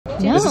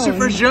No. Is this your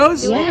first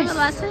Joe's?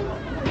 Yes.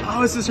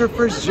 Oh, this is her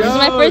first Joe's. This is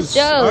my first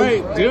Joe's. All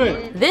right, do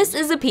it. This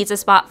is a pizza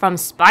spot from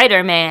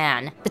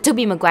Spider-Man, the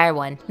Tobey Maguire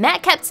one.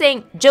 Matt kept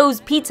saying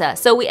Joe's Pizza,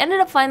 so we ended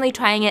up finally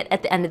trying it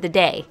at the end of the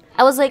day.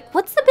 I was like,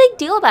 what's the big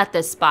deal about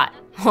this spot?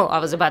 Well, I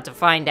was about to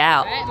find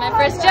out. All right, my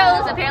first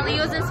Joe's. Apparently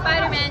it was in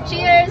Spider-Man.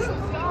 Cheers.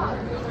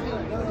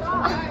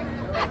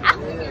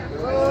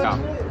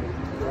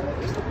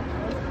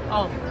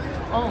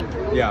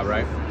 Oh. Yeah,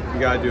 right. You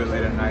gotta do it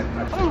late at night.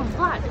 Oh my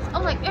god, it's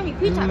unlike any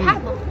pizza I've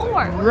had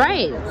before.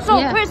 Right.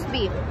 So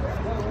crispy.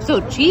 So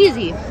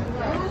cheesy.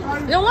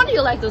 No wonder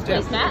you like those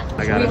places, Matt.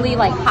 It's really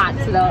like hot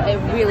though, it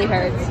really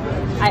hurts.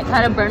 I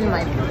kind of burned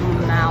my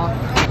mouth.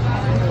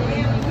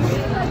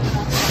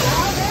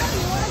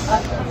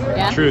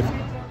 Yeah? Truth.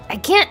 I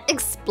can't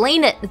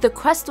explain it. The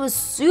crust was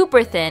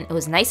super thin, it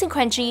was nice and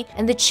crunchy,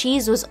 and the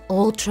cheese was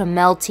ultra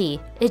melty.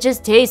 It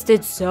just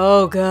tasted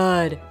so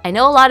good. I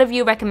know a lot of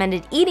you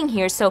recommended eating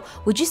here, so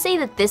would you say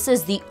that this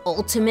is the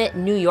ultimate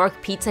New York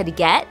pizza to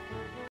get?